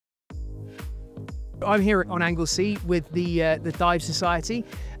I'm here on Anglesey with the Dive Society.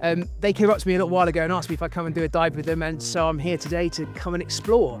 They came up to me a little while ago and asked me if I'd come and do a dive with them, and so I'm here today to come and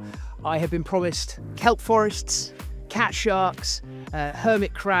explore. I have been promised kelp forests, cat sharks,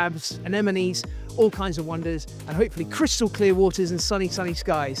 hermit crabs, anemones, all kinds of wonders, and hopefully crystal clear waters and sunny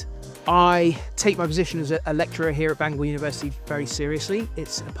skies. I take my position as a lecturer here at Bangor University very seriously.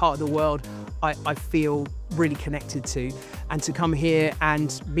 It's a part of the world I feel really connected to, and to come here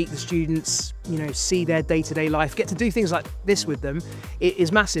and meet the students, you know, see their day-to-day life, get to do things like this with them, it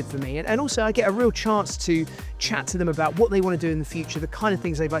is massive for me. And also I get a real chance to chat to them about what they want to do in the future, the kind of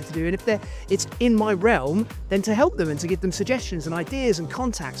things they'd like to do, and if it's in my realm, then to help them and to give them suggestions and ideas and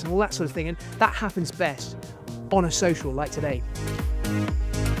contacts and all that sort of thing. And that happens best on a social like today.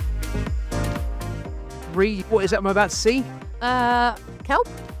 Reed, what is that I'm about to see? Kelp?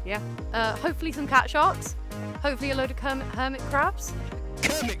 Yeah. Hopefully some cat sharks. Hopefully a load of hermit crabs.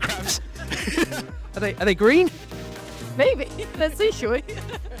 Hermit crabs? Are they green? Maybe. Let's see, shall we?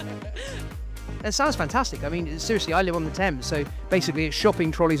 That sounds fantastic. I mean, seriously, I live on the Thames, so basically it's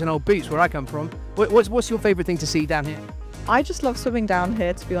shopping trolleys and old boots where I come from. What's your favourite thing to see down here? I just love swimming down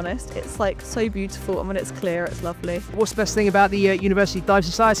here, to be honest. It's like so beautiful, and when it's clear, it's lovely. What's the best thing about the University Dive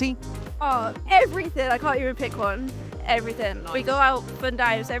Society? Oh, everything. I can't even pick one. Everything. Nice. We go out fun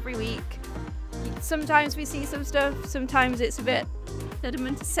dives every week. Sometimes we see some stuff, sometimes it's a bit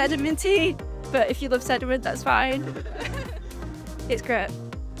sedimenty, but if you love sediment, that's fine. It's great.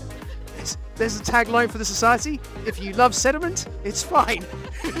 There's a tagline for the society: if you love sediment, it's fine.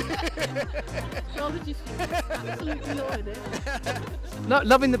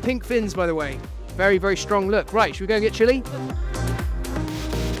 Loving the pink fins, by the way. Very strong look. Right, should we go and get chilly?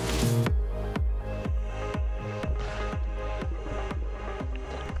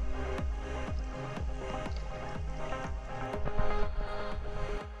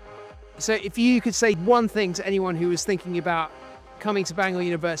 So if you could say one thing to anyone who was thinking about coming to Bangor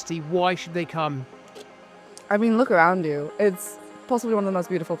University, why should they come? I mean, look around you. It's possibly one of the most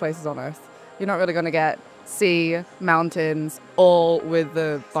beautiful places on earth. You're not really going to get sea, mountains, all with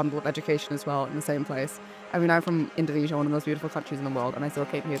the bundle of education as well in the same place. I mean, I'm from Indonesia, one of the most beautiful countries in the world, and I still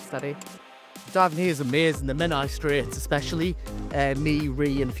came here to study. Diving here is amazing, the Menai Strait especially. Me,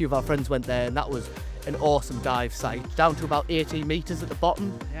 Ree and a few of our friends went there, and that was an awesome dive site, down to about 18 metres at the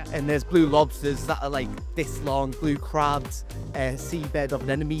bottom. Yeah. And there's blue lobsters that are like this long, blue crabs, seabed of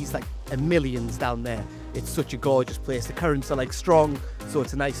anemones, like millions down there. It's such a gorgeous place. The currents are like strong, so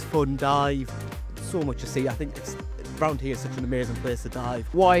it's a nice fun dive. So much to see. I think around here is such an amazing place to dive.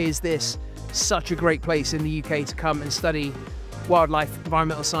 Why is this such a great place in the UK to come and study wildlife,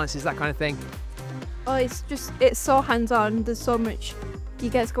 environmental sciences, that kind of thing? Oh, it's so hands-on. There's so much. You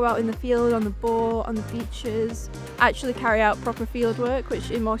get to go out in the field, on the boat, on the beaches, actually carry out proper field work,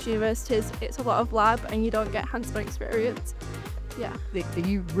 which in most universities it's a lot of lab and you don't get hands-on experience. Yeah. Are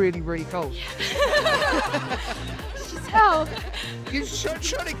you really cold? Just hell. You're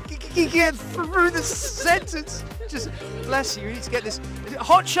trying to get through the sentence. Just bless you. You need to get this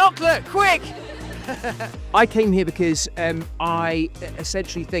hot chocolate, quick! I came here because I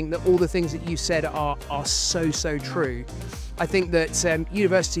essentially think that all the things that you said are so true. I think that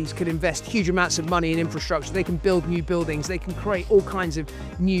universities could invest huge amounts of money in infrastructure. They can build new buildings, they can create all kinds of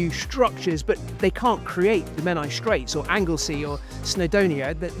new structures, but they can't create the Menai Straits or Anglesey or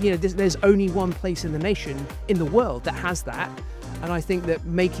Snowdonia. You know, there's only one place in the nation, in the world, that has that. And I think that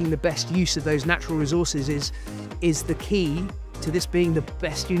making the best use of those natural resources is the key to this being the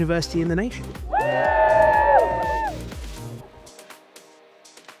best university in the nation.